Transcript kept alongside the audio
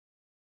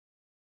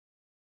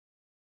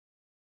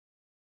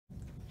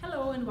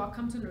Hello and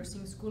welcome to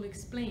Nursing School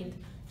Explained.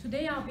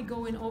 Today I'll be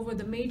going over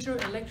the major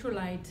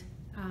electrolytes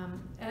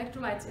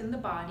in the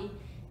body,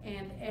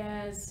 and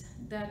as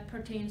that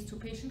pertains to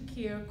patient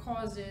care,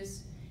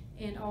 causes,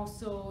 and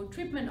also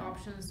treatment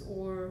options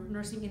or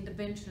nursing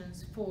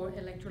interventions for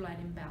electrolyte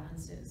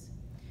imbalances.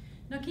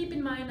 Now keep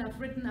in mind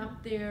I've written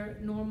up their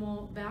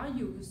normal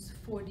values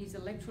for these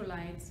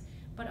electrolytes,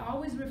 but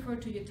always refer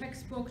to your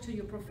textbook, to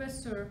your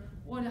professor,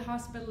 or the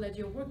hospital that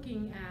you're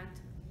working at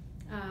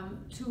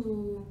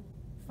to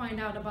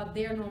find out about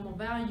their normal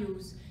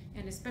values,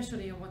 and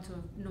especially on what to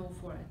know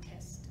for a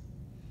test.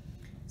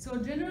 So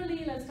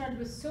generally, let's start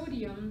with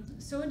sodium.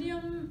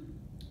 Sodium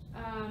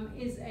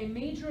is a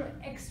major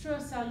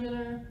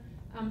extracellular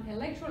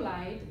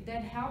electrolyte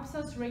that helps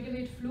us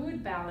regulate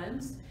fluid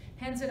balance.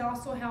 Hence, it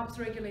also helps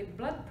regulate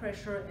blood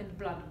pressure and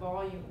blood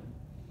volume.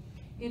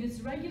 It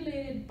is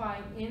regulated by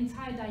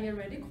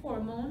antidiuretic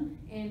hormone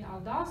and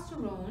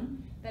aldosterone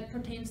that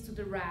pertains to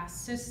the RAS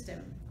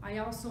system. I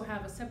also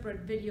have a separate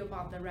video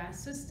about the RAS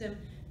system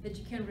that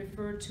you can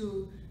refer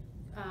to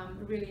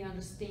really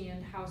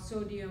understand how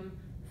sodium,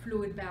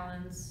 fluid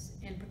balance,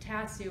 and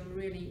potassium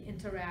really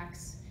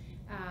interacts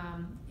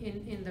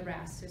in the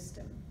RAS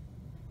system.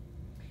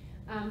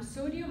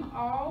 Sodium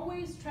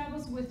always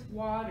travels with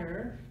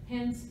water,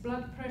 hence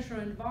blood pressure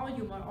and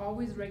volume are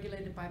always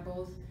regulated by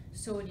both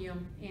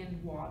sodium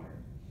and water.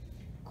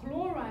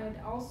 Chloride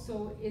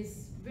also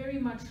is very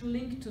much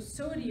linked to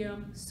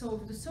sodium, so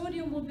if the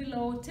sodium will be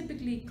low,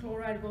 typically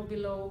chloride will be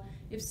low.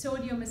 If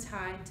sodium is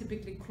high,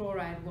 typically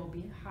chloride will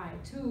be high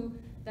too.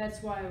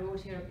 That's why I wrote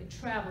here, it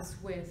travels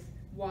with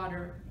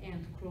water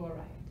and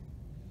chloride.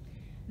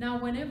 Now,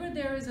 whenever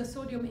there is a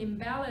sodium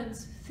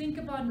imbalance, think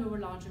about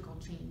neurological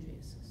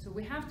changes. So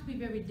we have to be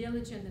very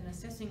diligent in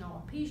assessing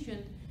our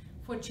patient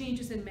for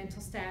changes in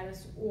mental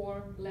status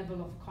or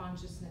level of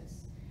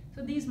consciousness.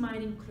 So these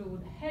might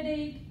include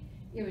headache,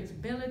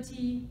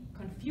 irritability,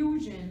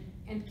 confusion,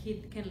 and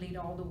can lead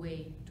all the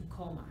way to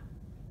coma.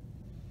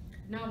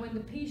 Now, when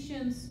the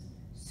patient's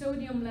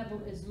sodium level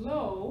is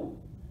low,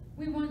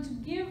 we want to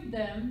give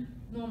them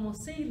normal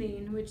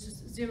saline, which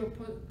is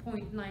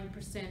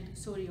 0.9%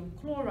 sodium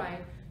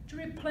chloride, to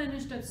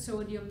replenish that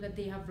sodium that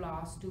they have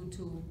lost due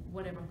to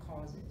whatever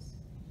causes.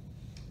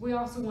 We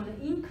also want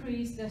to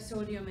increase the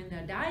sodium in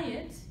their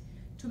diet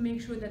to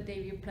make sure that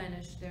they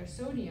replenish their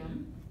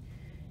sodium.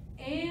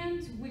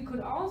 And we could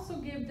also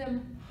give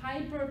them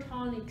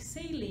hypertonic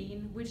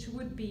saline, which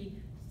would be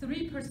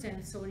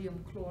 3%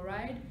 sodium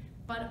chloride,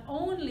 but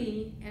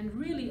only, and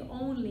really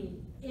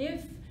only,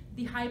 if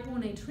the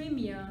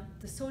hyponatremia,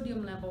 the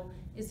sodium level,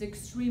 is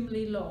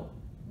extremely low,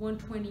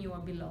 120 or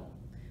below.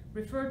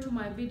 Refer to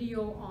my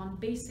video on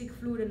basic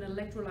fluid and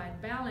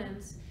electrolyte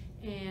balance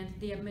and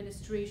the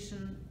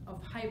administration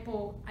of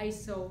hypo,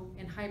 iso,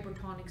 and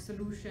hypertonic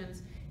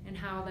solutions and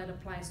how that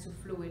applies to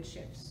fluid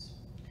shifts.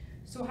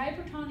 So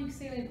hypertonic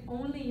saline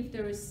only if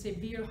there is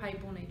severe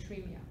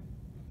hyponatremia.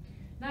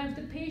 Now, if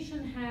the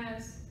patient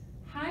has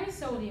high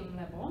sodium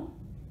level,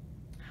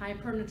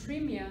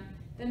 hypernatremia,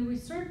 then we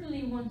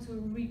certainly want to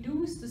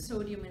reduce the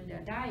sodium in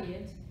their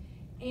diet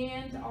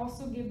and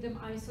also give them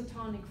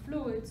isotonic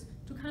fluids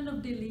to kind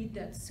of delete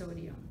that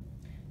sodium.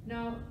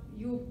 Now,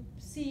 you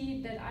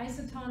see that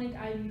isotonic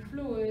IV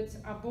fluids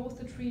are both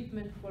a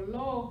treatment for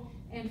low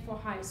and for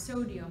high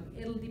sodium.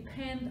 It'll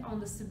depend on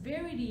the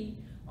severity,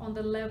 on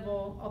the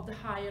level of the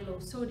high or low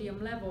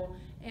sodium level,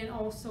 and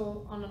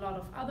also on a lot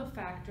of other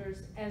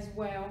factors, as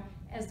well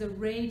as the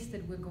rates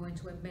that we're going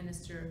to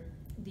administer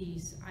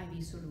these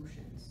IV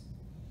solutions.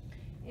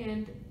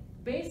 And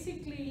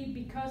basically,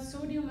 because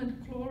sodium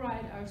and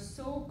chloride are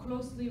so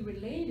closely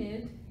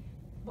related,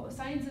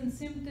 signs and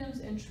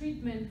symptoms and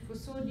treatment for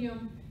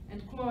sodium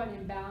and chloride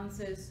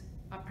imbalances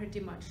are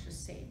pretty much the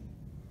same.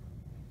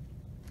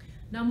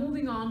 Now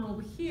moving on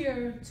over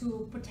here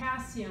to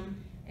potassium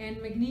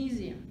and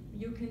magnesium.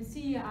 You can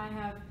see I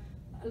have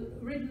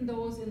written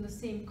those in the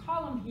same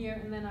column here,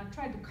 and then I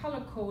tried to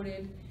color code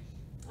it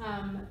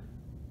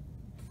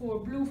for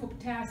blue for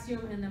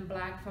potassium and then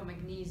black for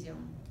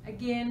magnesium.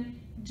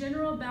 Again,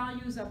 general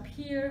values up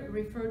here,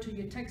 refer to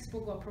your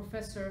textbook or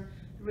professor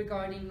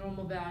regarding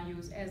normal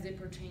values as they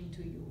pertain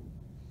to you.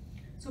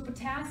 So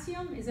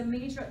potassium is a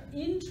major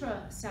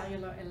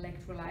intracellular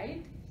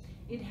electrolyte.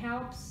 It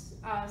helps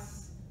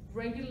us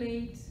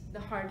regulate the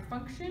heart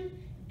function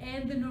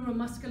and the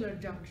neuromuscular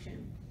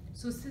junction.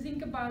 So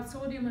think about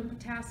sodium and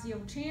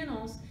potassium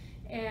channels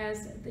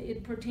as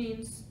it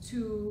pertains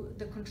to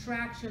the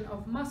contraction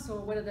of muscle,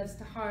 whether that's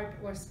the heart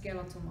or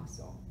skeletal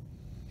muscle.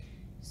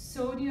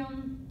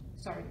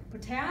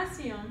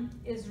 Potassium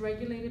is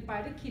regulated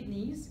by the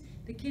kidneys.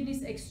 The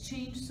kidneys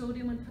exchange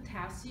sodium and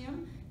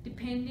potassium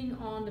depending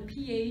on the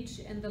pH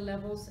and the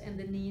levels and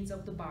the needs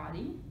of the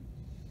body.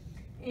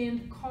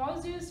 And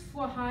causes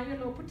for high or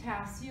low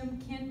potassium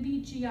can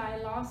be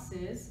GI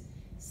losses,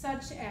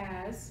 such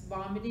as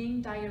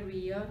vomiting,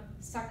 diarrhea,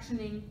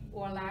 suctioning,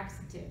 or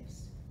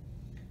laxatives.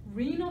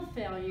 Renal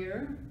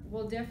failure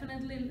will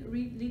definitely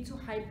lead to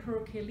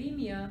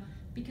hyperkalemia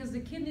because the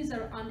kidneys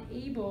are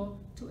unable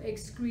to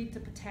excrete the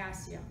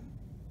potassium.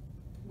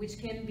 which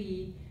can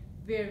be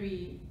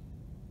very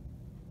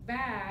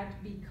bad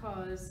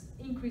because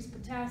increased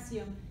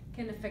potassium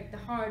can affect the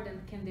heart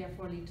and can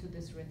therefore lead to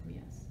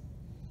dysrhythmias.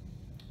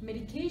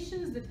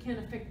 Medications that can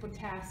affect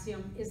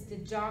potassium is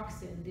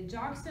digoxin.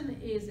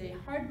 Digoxin is a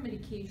heart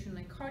medication,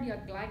 a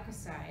cardiac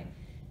glycoside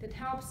that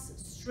helps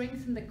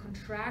strengthen the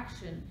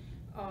contraction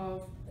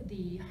of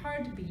the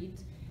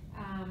heartbeat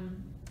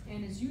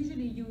and is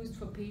usually used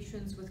for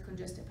patients with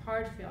congestive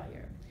heart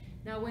failure.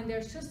 Now, when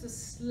there's just a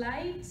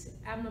slight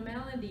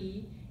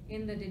abnormality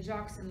in the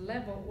digoxin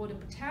level or the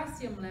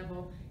potassium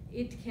level,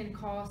 it can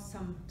cause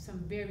some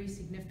very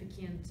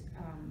significant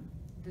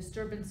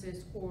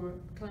disturbances or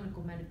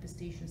clinical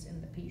manifestations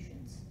in the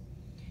patients.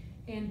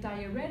 And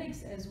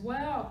diuretics as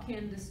well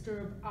can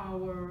disturb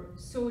our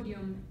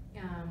sodium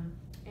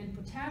and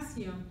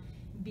potassium,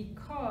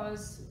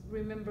 because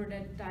remember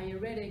that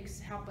diuretics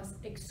help us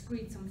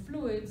excrete some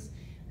fluids,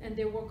 and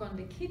they work on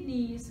the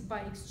kidneys by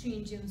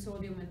exchanging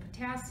sodium and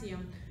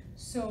potassium.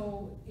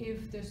 So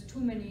if there's too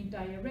many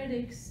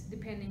diuretics,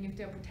 depending if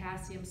they're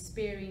potassium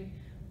sparing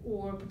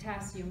or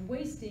potassium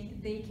wasting,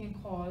 they can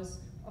cause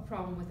a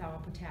problem with our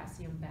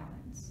potassium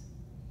balance.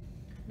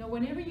 Now,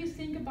 whenever you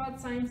think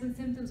about signs and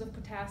symptoms of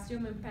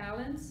potassium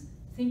imbalance,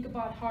 think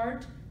about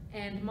heart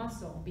and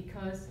muscle,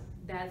 because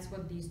that's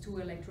what these two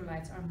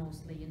electrolytes are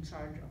mostly in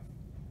charge of.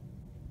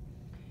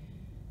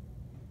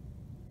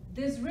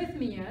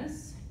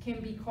 Dysrhythmias can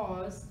be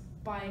caused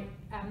by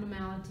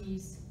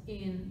abnormalities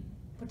in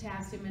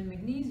potassium and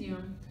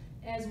magnesium,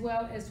 as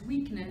well as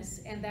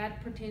weakness, and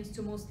that pertains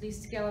to mostly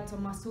skeletal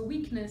muscle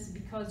weakness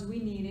because we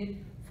need it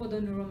for the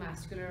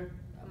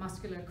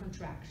muscular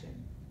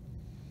contraction.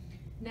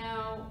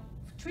 Now,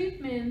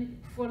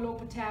 treatment for low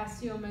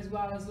potassium as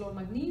well as low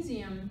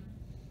magnesium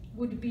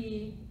would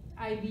be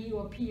IV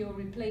or PO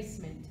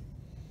replacement.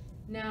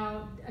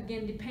 Now,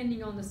 again,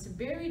 depending on the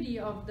severity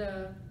of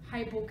the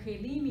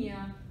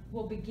hypokalemia,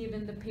 will be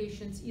given the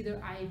patients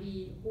either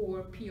IV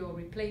or PO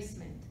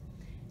replacement.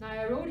 Now,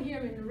 I wrote here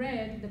in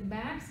red, the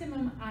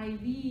maximum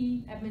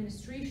IV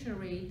administration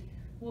rate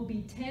will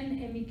be 10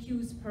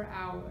 MEQs per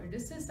hour.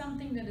 This is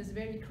something that is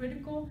very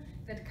critical,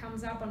 that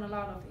comes up on a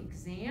lot of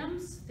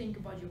exams. Think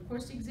about your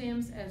course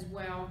exams as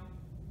well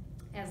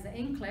as the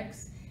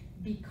NCLEX,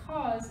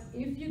 because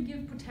if you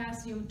give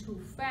potassium too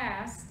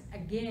fast,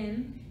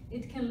 again,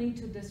 it can lead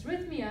to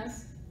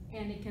dysrhythmias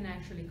and it can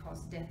actually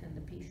cause death in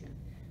the patient.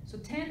 So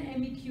 10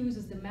 MEQs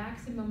is the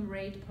maximum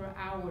rate per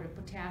hour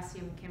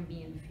potassium can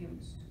be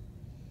infused.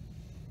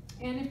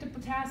 And if the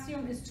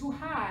potassium is too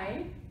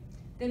high,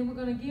 then we're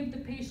going to give the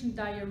patient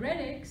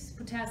diuretics,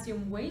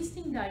 potassium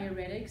wasting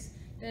diuretics,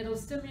 that will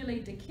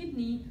stimulate the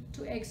kidney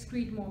to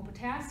excrete more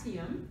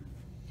potassium.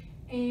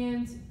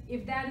 And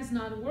if that is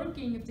not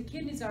working, if the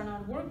kidneys are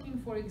not working,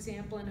 for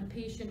example, in a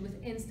patient with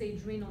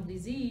end-stage renal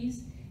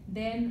disease,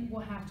 then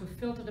we'll have to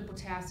filter the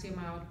potassium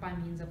out by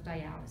means of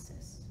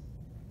dialysis.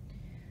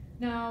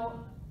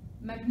 Now,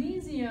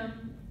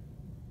 magnesium,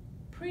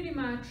 pretty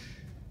much,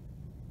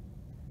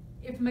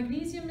 if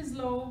magnesium is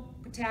low,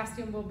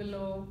 potassium will be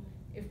low.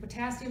 If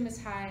potassium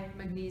is high,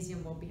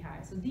 magnesium will be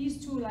high. So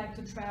these two like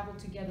to travel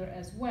together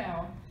as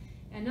well.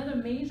 Another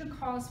major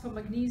cause for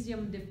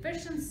magnesium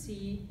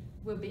deficiency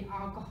will be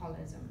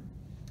alcoholism.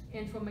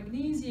 And for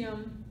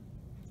magnesium,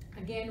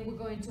 again, we're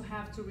going to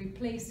have to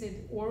replace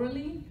it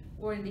orally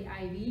or in the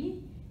IV.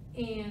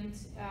 And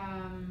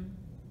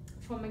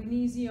for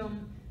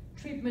magnesium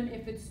treatment,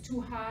 if it's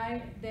too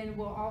high, then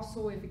we'll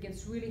also, if it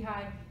gets really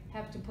high,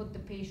 have to put the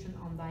patient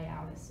on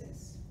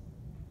dialysis.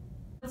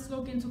 Let's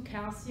look into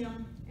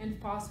calcium and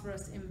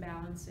phosphorus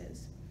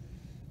imbalances.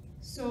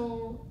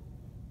 So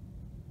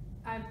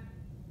I've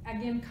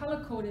again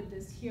color-coded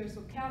this here.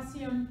 So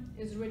calcium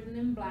is written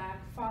in black,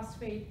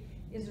 phosphate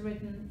is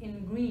written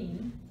in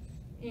green.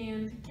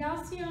 And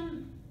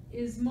calcium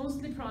is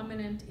mostly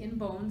prominent in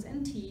bones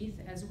and teeth,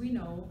 as we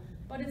know,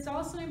 but it's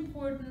also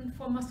important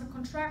for muscle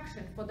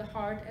contraction, for the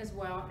heart as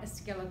well as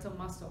skeletal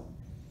muscle.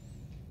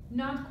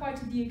 Not quite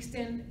to the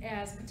extent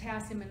as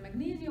potassium and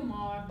magnesium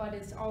are, but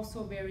it's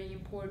also very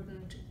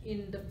important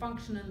in the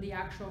function and the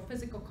actual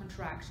physical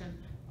contraction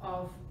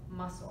of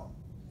muscle.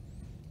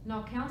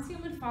 Now,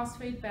 calcium and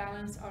phosphate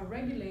balance are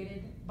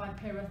regulated by the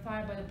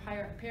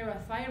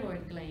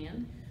parathyroid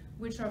gland,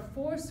 which are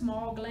 4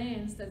 small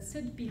glands that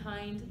sit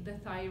behind the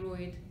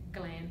thyroid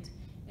gland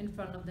in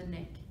front of the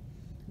neck.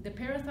 The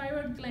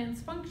parathyroid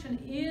gland's function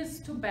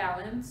is to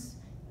balance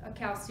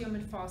calcium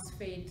and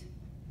phosphate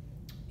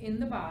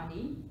in the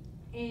body.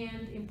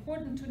 And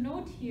important to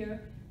note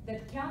here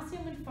that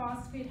calcium and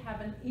phosphate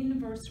have an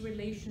inverse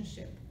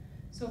relationship.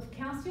 So if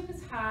calcium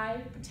is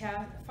high,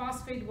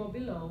 phosphate will be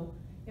low.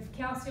 If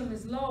calcium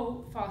is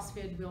low,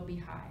 phosphate will be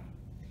high.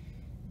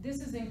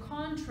 This is in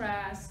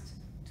contrast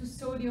to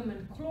sodium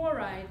and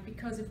chloride,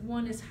 because if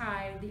one is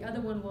high, the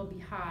other one will be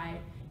high,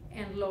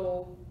 and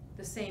low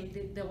the same.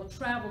 They will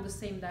travel the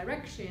same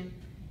direction.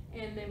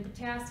 And then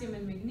potassium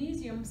and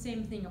magnesium,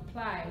 same thing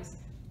applies.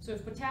 So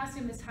if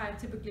potassium is high,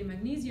 typically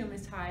magnesium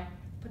is high.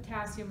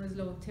 Potassium is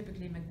low,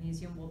 typically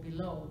magnesium will be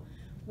low.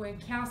 where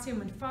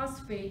calcium and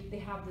phosphate, they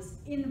have this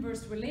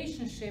inverse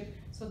relationship,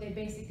 so they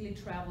basically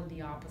travel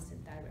the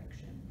opposite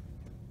direction.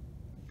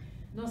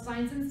 Now,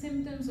 signs and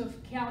symptoms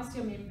of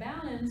calcium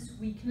imbalance: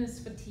 weakness,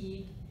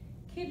 fatigue,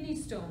 kidney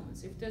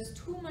stones. If there's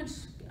too much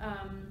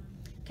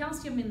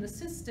calcium in the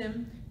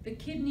system, the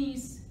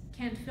kidneys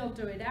can't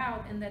filter it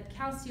out, and that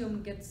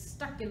calcium gets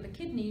stuck in the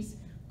kidneys,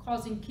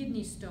 causing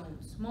kidney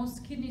stones.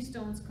 Most kidney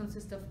stones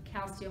consist of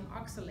calcium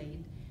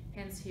oxalate,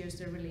 hence here's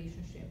the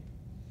relationship.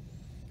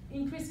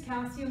 Increased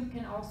calcium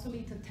can also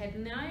lead to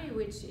tetani,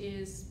 which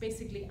is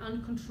basically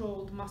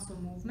uncontrolled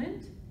muscle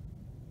movement,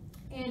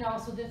 and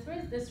also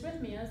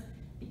dysrhythmias,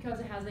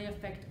 because it has an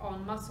effect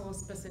on muscles,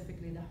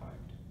 specifically the heart.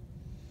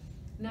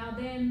 Now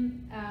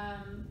then,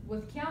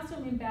 with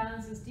calcium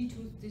imbalances,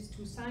 these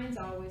two signs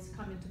always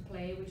come into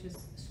play, which is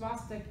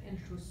Chvostek and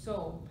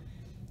Trousseau.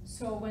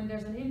 So when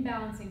there's an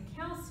imbalance in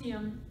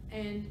calcium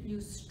and you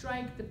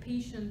strike the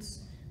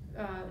patient's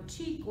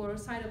cheek or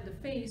side of the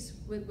face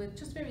with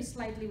just very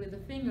slightly with the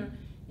finger,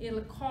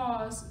 it'll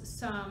cause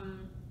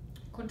some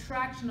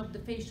contraction of the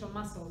facial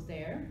muscles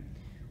there.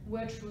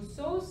 Where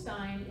Trousseau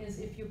sign is,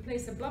 if you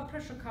place a blood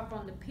pressure cuff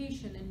on the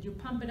patient and you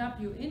pump it up,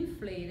 you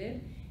inflate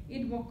it,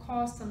 it will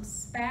cause some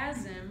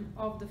spasm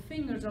of the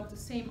fingers of the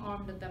same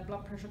arm that that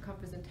blood pressure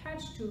cuff is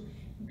attached to,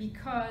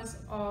 because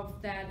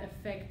of that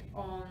effect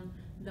on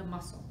the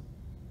muscle.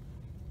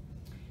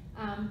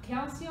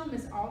 Calcium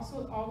is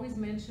also always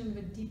mentioned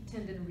with deep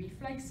tendon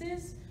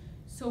reflexes.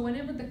 So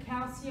whenever the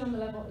calcium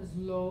level is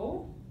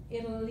low,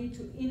 it'll lead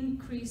to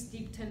increased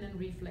deep tendon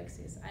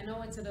reflexes. I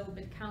know it's a little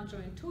bit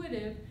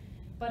counterintuitive,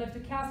 but if the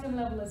calcium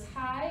level is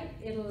high,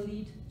 it'll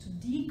lead to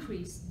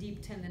decreased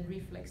deep tendon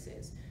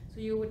reflexes. So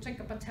you would check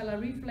a patella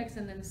reflex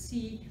and then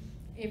see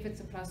if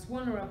it's a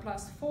 +1 or a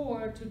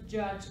 +4 to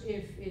judge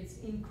if it's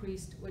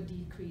increased or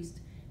decreased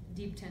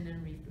deep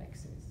tendon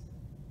reflexes.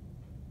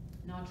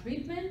 Now,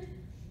 treatment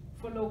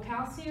for low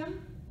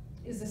calcium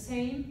is the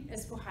same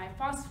as for high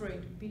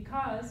phosphorate,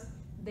 because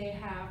they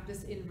have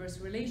this inverse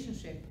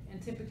relationship.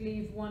 And typically,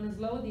 if one is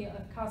low, the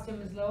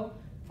calcium is low,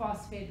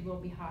 phosphate will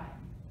be high.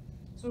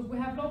 So if we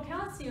have low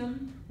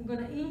calcium, we're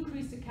going to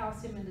increase the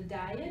calcium in the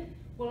diet.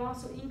 We'll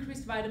also increase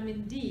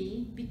vitamin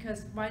D,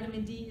 because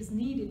vitamin D is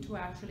needed to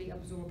actually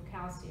absorb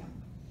calcium.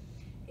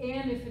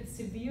 And if it's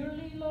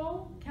severely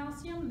low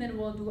calcium, then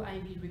we'll do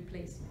IV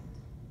replacement.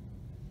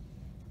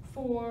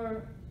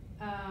 For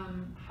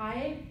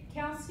high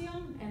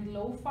calcium and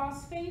low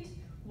phosphate,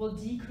 we'll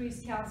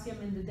decrease calcium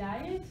in the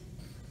diet.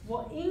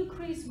 We'll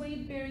increase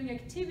weight-bearing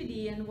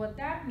activity, and what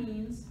that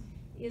means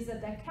is that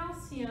the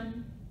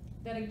calcium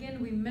that, again,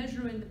 we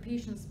measure in the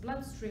patient's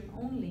bloodstream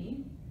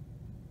only,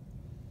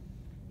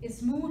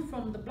 is moved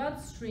from the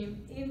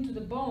bloodstream into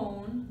the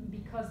bone,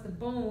 because the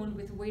bone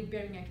with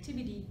weight-bearing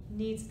activity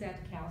needs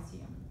that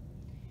calcium.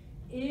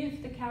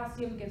 If the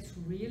calcium gets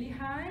really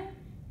high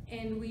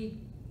and we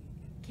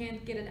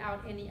can't get it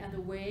out any other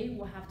way,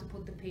 we'll have to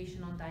put the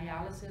patient on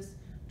dialysis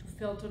to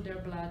filter their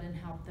blood and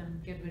help them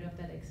get rid of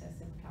that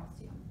excessive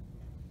calcium.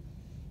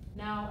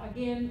 Now,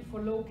 again, for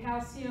low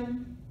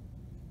calcium,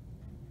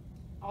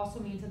 also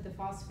means that the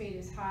phosphate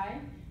is high.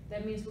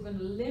 That means we're going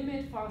to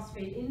limit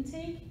phosphate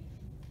intake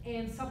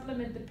and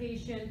supplement the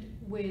patient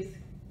with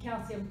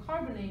calcium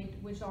carbonate,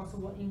 which also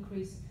will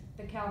increase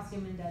the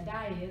calcium in their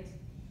diet.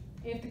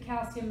 If the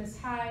calcium is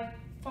high,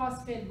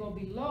 phosphate will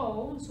be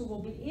low, so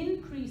we'll be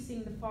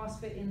increasing the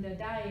phosphate in their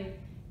diet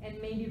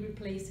and maybe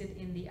replace it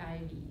in the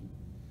IV.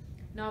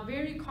 Now, a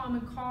very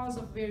common cause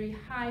of very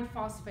high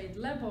phosphate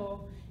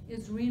level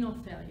is renal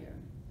failure,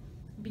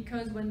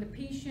 because when the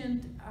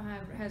patient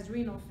has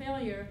renal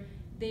failure,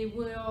 they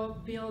will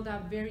build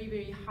up very,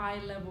 very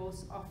high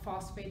levels of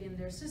phosphate in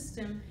their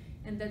system,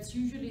 and that's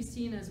usually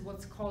seen as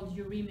what's called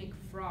uremic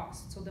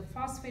frost. So the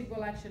phosphate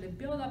will actually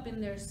build up in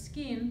their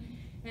skin,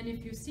 and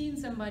if you've seen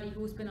somebody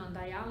who's been on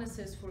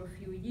dialysis for a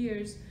few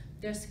years,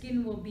 their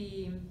skin will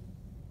be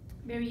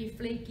very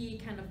flaky,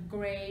 kind of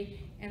gray,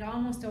 and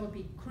almost there will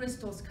be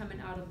crystals coming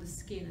out of the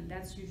skin, and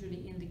that's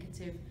usually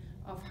indicative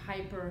of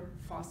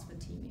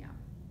hyperphosphatemia.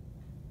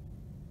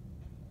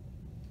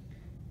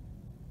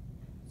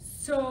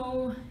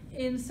 So,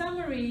 in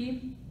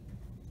summary,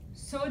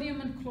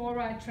 sodium and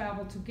chloride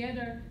travel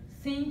together.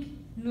 Think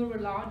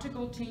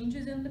neurological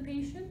changes in the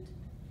patient.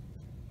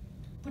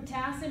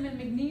 Potassium and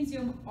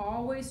magnesium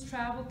always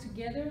travel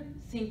together.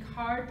 Think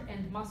heart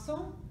and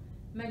muscle.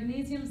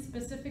 Magnesium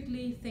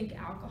specifically, think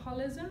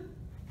alcoholism.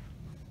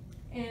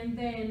 And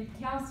then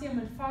calcium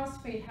and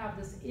phosphate have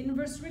this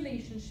inverse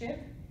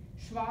relationship.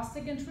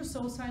 Chvostek and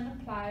Trousseau sign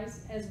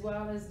applies, as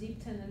well as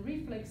deep tendon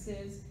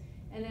reflexes.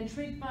 And then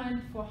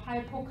treatment for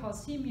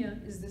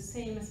hypocalcemia is the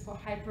same as for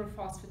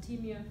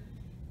hyperphosphatemia,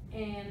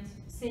 and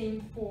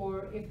same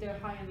for if they're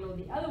high and low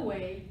the other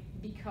way,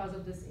 because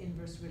of this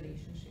inverse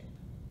relationship.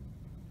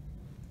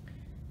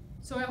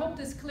 So I hope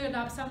this cleared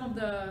up some of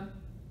the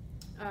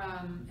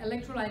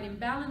electrolyte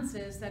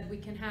imbalances that we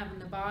can have in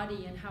the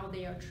body and how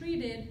they are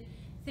treated.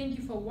 Thank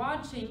you for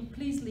watching.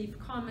 Please leave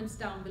comments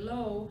down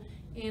below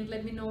and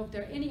let me know if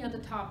there are any other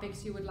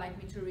topics you would like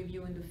me to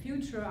review in the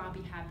future. I'll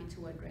be happy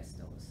to address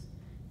those.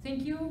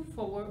 Thank you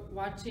for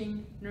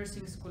watching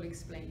Nursing School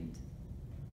Explained.